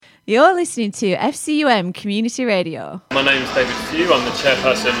You're listening to FCUM Community Radio. My name's David Few. I'm the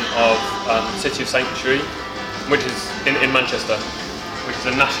chairperson of City of Sanctuary, which is in Manchester, which is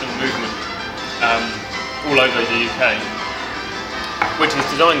a national movement all over the UK, which is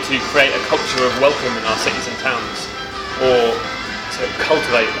designed to create a culture of welcome in our cities and towns, or to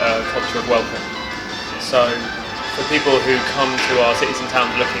cultivate a culture of welcome. So for people who come to our cities and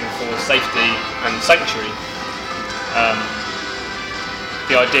towns looking for safety and sanctuary,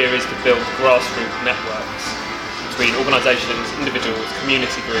 the idea is to build grassroots networks between organisations, individuals,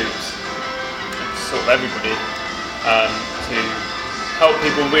 community groups, sort of everybody, to help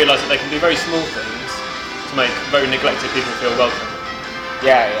people realise that they can do very small things to make very neglected people feel welcome.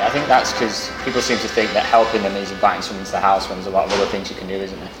 Yeah, I think that's because people seem to think that helping them is inviting someone to the house when there's a lot of other things you can do,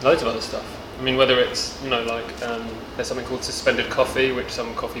 isn't there? Loads of other stuff. I mean, whether it's, there's something called suspended coffee, which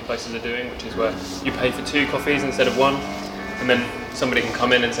some coffee places are doing, which is where you pay for 2 coffees instead of 1, and then somebody can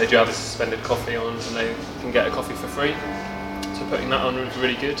come in and say, do you have a suspended coffee on? And they can get a coffee for free. So putting that on is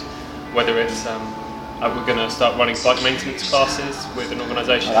really good. Whether it's, we're going to start running bike maintenance classes with an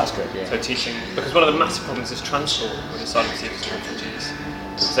organisation. Oh, that's good, yeah. So teaching, because one of the massive problems is transport with asylum seekers and refugees.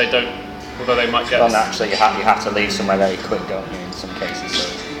 Because they don't, although they might get... Well, naturally, you have to leave somewhere very quick, don't you, in some cases.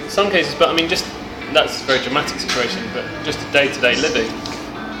 So. Some cases, but I mean, just that's a very dramatic situation, but just day-to-day living,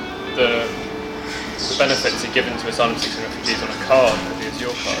 the benefits are given to asylum seekers and refugees on a card, maybe it's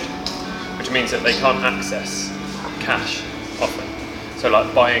your card, which means that they can't access cash often. So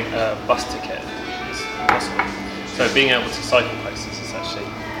like buying a bus ticket is impossible. So being able to cycle places is actually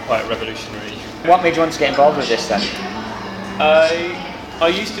quite revolutionary. What made you want to get involved with this then? I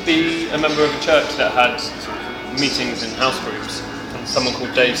used to be a member of a church that had sort of meetings in house groups, and someone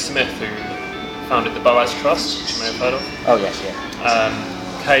called Dave Smith, who founded the Boaz Trust, which you may have heard of. Oh yes,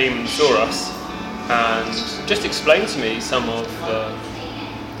 yeah. Came and saw us and just explained to me some of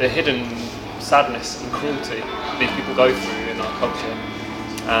the hidden sadness and cruelty these people go through in our culture,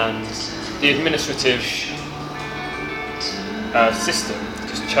 and the administrative system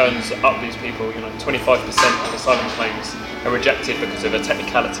just churns up these people. 25% of asylum claims are rejected because of a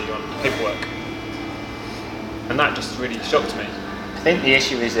technicality on paperwork, and that just really shocked me. I think the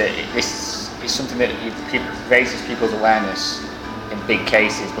issue is that this is something that raises people's awareness in big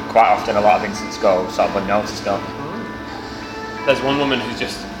cases, but quite often a lot of incidents go sort of unnoticed, don't they? There's one woman who's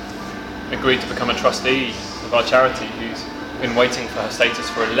just agreed to become a trustee of our charity, who's been waiting for her status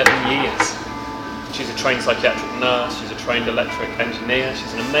for 11 years. She's a trained psychiatric nurse, she's a trained electric engineer,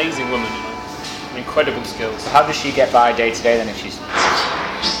 she's an amazing woman, incredible skills. How does she get by day to day then if she's...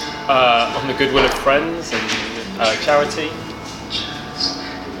 on the goodwill of friends and charity.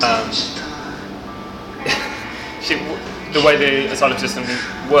 The way the asylum system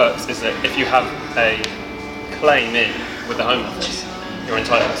works is that if you have a claim in with the Home Office, you're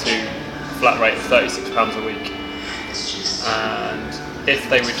entitled to a flat rate of £36 a week. And if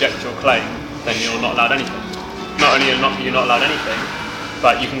they reject your claim, then you're not allowed anything. Not only are you not allowed anything,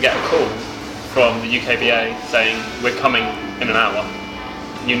 but you can get a call from the UKBA saying, we're coming in an hour,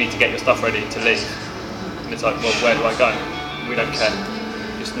 you need to get your stuff ready to leave. And it's like, well, where do I go? We don't care.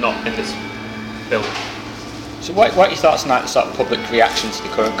 Just not in this building. So what are your thoughts on the sort of public reaction to the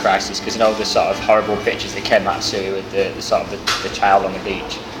current crisis? Because the sort of horrible pictures that came out of Syria with the child on the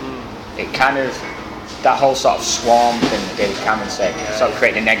beach. It kind of, that whole sort of swarm thing that David Cameron said, sort of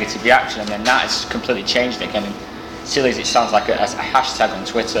created a negative reaction, and then that has completely changed it again. And silly as it sounds, like a hashtag on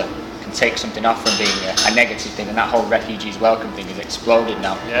Twitter can take something off from being a negative thing, and that whole refugees welcome thing has exploded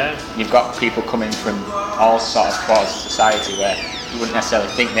now. Yeah. You've got people coming from all sorts of quarters of society where you wouldn't necessarily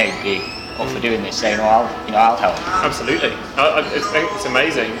think they'd be up for doing this, saying, I'll help. Absolutely. It's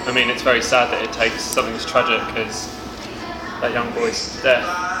amazing. I mean, it's very sad that it takes something as tragic as that young boy's death,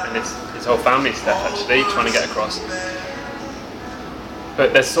 and his whole family's death, actually, trying to get across.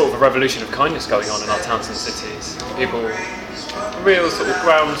 But there's sort of a revolution of kindness going on in our towns and cities. People, real sort of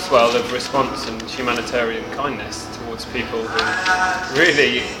groundswell of response and humanitarian kindness towards people who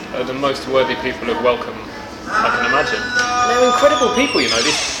really are the most worthy people of welcome I can imagine. And they're incredible people,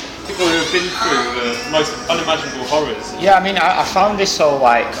 these people who have been through the most unimaginable horrors. Yeah, I mean, I found this whole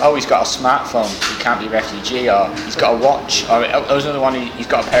he's got a smartphone, he can't be a refugee, or he's got a watch, or there was another one, he's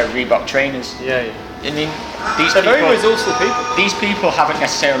got a pair of Reebok trainers. Yeah. I mean, they're very resourceful people. These people haven't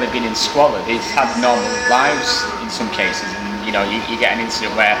necessarily been in squalor, they've had normal lives in some cases, and you get an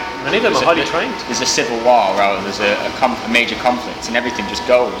incident where many of them are highly trained. There's a civil war, or there's a major conflict, and everything just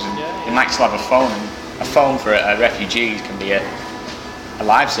goes, and they might still have a phone, and a phone for a refugee can be a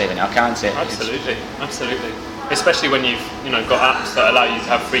lifesaver now, can't it? Absolutely. Especially when you've got apps that allow you to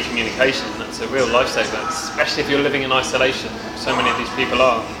have free communication. That's a real lifesaver, especially if you're living in isolation. So many of these people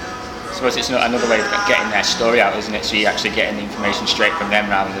are. I suppose it's another way of getting their story out, isn't it? So you're actually getting the information straight from them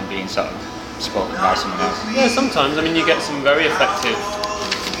rather than being sort of spoken by someone else. Yeah, sometimes. I mean, you get some very effective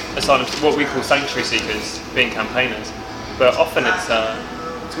asylum, what we call sanctuary seekers, being campaigners. But often it's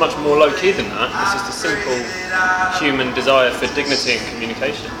much more low-key than that. It's just a simple human desire for dignity and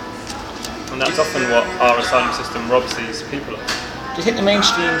communication. And that's often what our asylum system robs these people of. Do you think the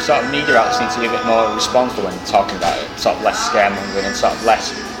mainstream sort of media outlets need to be a bit more responsible when talking about it? Sort of less scaremongering and sort of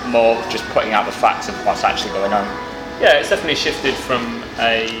more just putting out the facts of what's actually going on? Yeah, it's definitely shifted from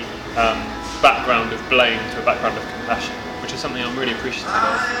a background of blame to a background of compassion, which is something I'm really appreciative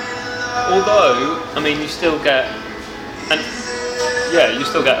of. Although, I mean, you still get a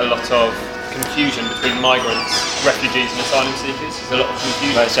lot of confusion between migrants, refugees and asylum seekers. There's a lot of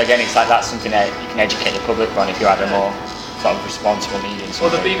confusion. But so again, it's like that's something that you can educate the public on if you had a more sort of responsible media.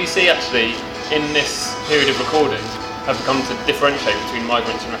 Well, the BBC actually, in this period of recording, have become to differentiate between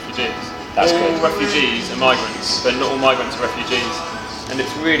migrants and refugees. That's all good. refugees are migrants, but not all migrants are refugees. And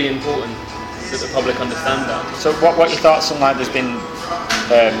it's really important that the public understand that. So what are your thoughts on like there's been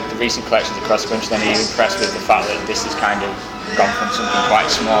the recent collections across the country? Then are you impressed with the fact that this has kind of gone from something quite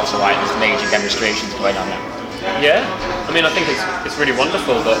small to like there's major demonstrations going on now? Yeah, I mean, I think it's really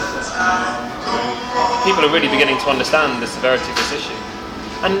wonderful that people are really beginning to understand the severity of this issue.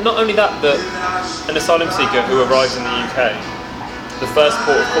 And not only that, but an asylum seeker who arrives in the UK, the first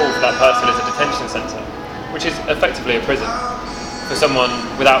port of call for that person is a detention centre, which is effectively a prison for someone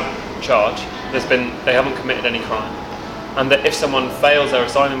without charge. They haven't committed any crime, and that if someone fails their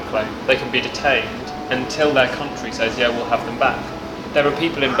asylum claim, they can be detained until their country says, yeah, we'll have them back. There are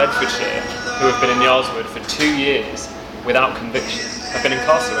people in Bedfordshire who have been in Yardswood for 2 years without conviction, have been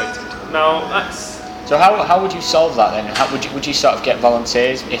incarcerated. Now, that's... So how would you solve that then? How would you sort of get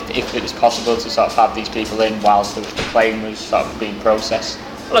volunteers if it was possible to sort of have these people in whilst the claim was sort of being processed?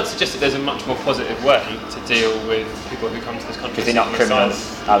 Well, I'd suggest that there's a much more positive way to deal with people who come to this country. Because they're not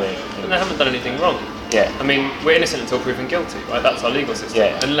criminals, are they? And they haven't done anything wrong. Yeah. I mean, we're innocent until proven guilty, right? That's our legal system,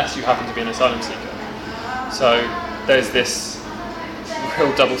 Yeah. unless you happen to be an asylum seeker. So there's this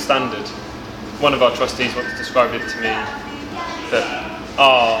real double standard. One of our trustees once described it to me that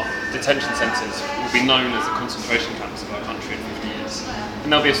our detention centres will be known as the concentration camps of our country in 50 years.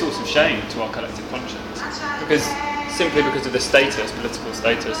 And they'll be a source of shame to our collective conscience. Simply because of the political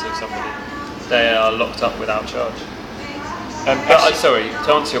status of somebody, they are locked up without charge. Sorry,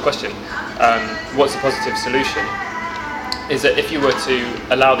 to answer your question, what's the positive solution? Is that if you were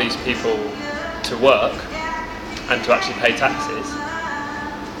to allow these people to work and to actually pay taxes,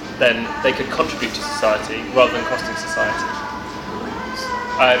 then they could contribute to society rather than costing society.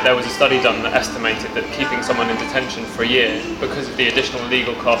 There was a study done that estimated that keeping someone in detention for a year, because of the additional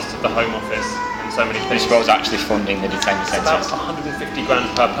legal costs of the Home Office and so many things, This was actually funding the detention it's about centres. 150 grand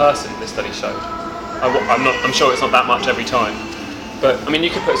per person, this study showed. I'm sure it's not that much every time, but I mean, you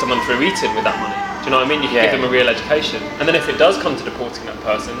could put someone through Eton with that money. Do you know what I mean? You could give them a real education, and then if it does come to deporting that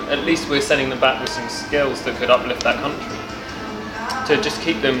person, at least we're sending them back with some skills that could uplift that country. To just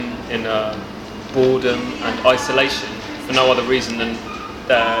keep them in boredom and isolation for no other reason than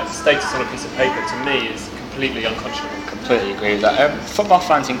their status on a piece of paper, to me, is completely unconscionable. Completely agree with that. Football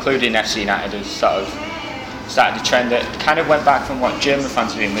fans, including FC United, have sort of started a trend that kind of went back from what German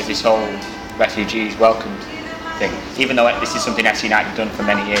fans were doing with this whole refugees welcomed thing. Even though this is something FC United have done for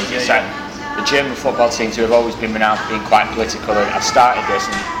many years, the German football teams, who have always been renowned for being quite political, have started this,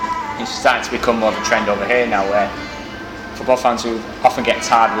 and it's starting to become more of a trend over here now, where football fans who often get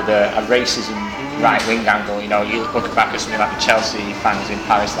tarred with a racism right-wing angle. You know, you look back at something like the Chelsea fans in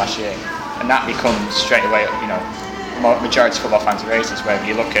Paris last year, and that becomes straight away, you know, majority of football fans are racist. Where if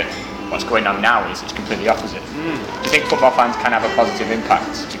you look at what's going on now, it's completely opposite. Do you think football fans can have a positive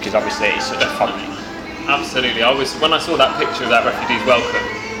impact? Because obviously it's such a problem. Absolutely. When I saw that picture of that refugees welcome,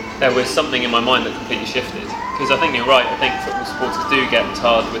 there was something in my mind that completely shifted. Because I think you're right. I think football supporters do get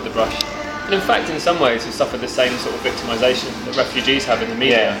tarred with the brush. And in fact, in some ways, we suffer the same sort of victimisation that refugees have in the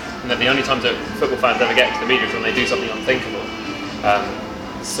media, and that the only times that football fans ever get into the media is when they do something unthinkable.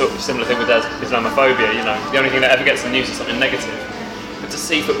 Sort of similar thing with Islamophobia, you know, the only thing that ever gets in the news is something negative. But to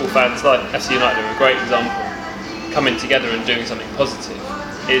see football fans like FC United are a great example, coming together and doing something positive,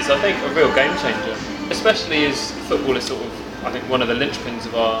 is, I think, a real game changer. Especially as football is sort of, I think, one of the linchpins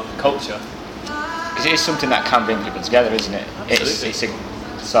of our culture. Because it is something that can bring people together, isn't it? Absolutely. It's a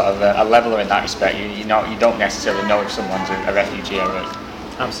sort of a leveler in that respect. You don't necessarily know if someone's a refugee or a...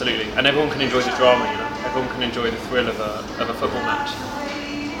 Absolutely, and everyone can enjoy the drama. You know, everyone can enjoy the thrill of a football match.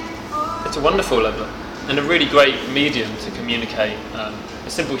 It's a wonderful leveler and a really great medium to communicate a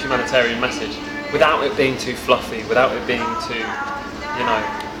simple humanitarian message without it being too fluffy, without it being too, you know,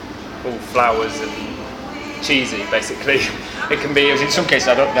 all flowers and cheesy, basically. It can be. In some cases,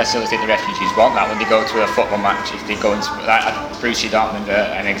 I don't necessarily think the refugees want that when they go to a football match. If they go into Borussia Dortmund,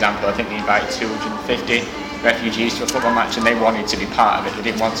 an example, I think they invited 250 refugees to a football match, and they wanted to be part of it. They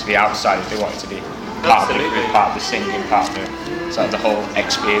didn't want to be outsiders. They wanted to be part of the group, part of the singing, part of the sort of the whole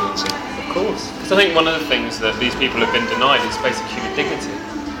experience. Of course, because I think one of the things that these people have been denied is basic human dignity,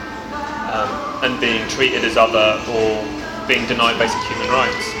 and being treated as other or being denied basic human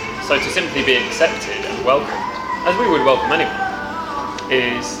rights. So to simply be accepted and welcomed, as we would welcome anyone,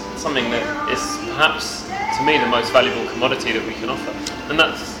 is something that is perhaps, to me, the most valuable commodity that we can offer. And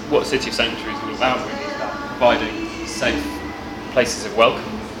that's what City of Sanctuary is all about, really, about providing safe places of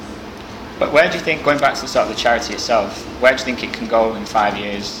welcome. But where do you think, going back to the sort of the charity itself, where do you think it can go in 5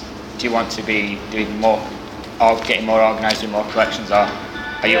 years? Do you want to be doing more, or getting more organised, doing more collections, or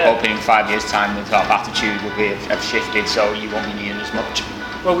are you hoping in 5 years' time the sort of attitude will be have shifted so you won't be needing as much?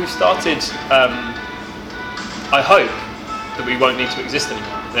 Well, we've started, I hope that we won't need to exist anymore.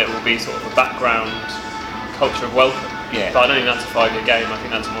 That it will be sort of a background culture of welcome. Yeah. But I don't think that's a 5-year game, I think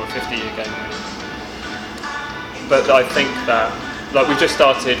that's more a 50-year game, really. But I think that, like, we've just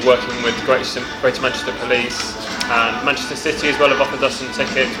started working with Greater Manchester Police, and Manchester City as well have offered us some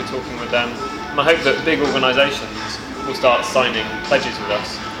tickets. We're talking with them, and I hope that big organisations will start signing pledges with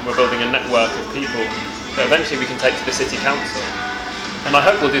us, and we're building a network of people that eventually we can take to the City Council. And I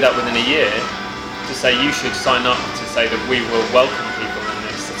hope we'll do that within a year, to say you should sign up to say that we will welcome people in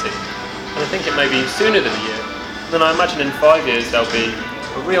this city. And I think it may be sooner than a year. And then I imagine in 5 years there'll be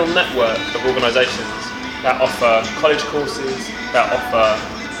a real network of organisations that offer college courses, that offer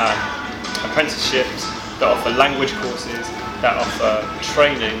apprenticeships, that offer language courses, that offer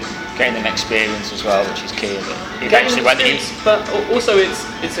training. Getting them experience as well, which is key. Eventually, whether you... But also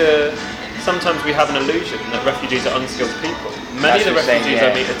sometimes we have an illusion that refugees are unskilled people. Many of the refugees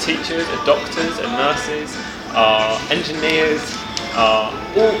I meet are teachers, are doctors, are nurses, are engineers, are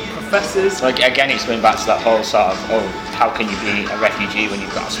all professors. Like, again, it's going back to that whole sort of, how can you be a refugee when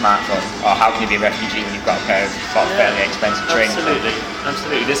you've got a smartphone? Or how can you be a refugee when you've got a pair of fairly expensive trainers?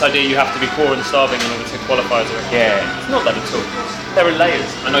 Absolutely. This idea you have to be poor and starving in order to qualify as a refugee. Yeah. It's not that at all. There are layers.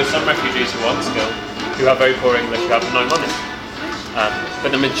 I know some refugees who are unskilled, who have very poor English, who have no money.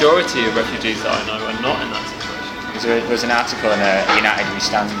 But the majority of refugees that I know are not in that situation. There was an article in a United We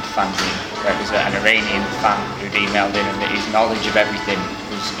Stand fanzine where it was an Iranian fan who'd emailed in, and that his knowledge of everything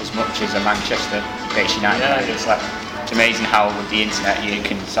was as much as a Manchester-based United fan. It's like, it's amazing how with the internet you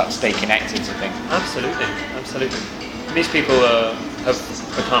can sort of stay connected to things. Absolutely. These people have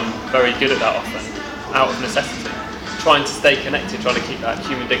become very good at that often, out of necessity, trying to stay connected, trying to keep that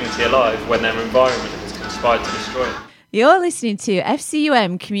human dignity alive when their environment has conspired to destroy it. You're listening to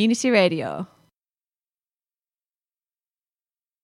FCUM Community Radio.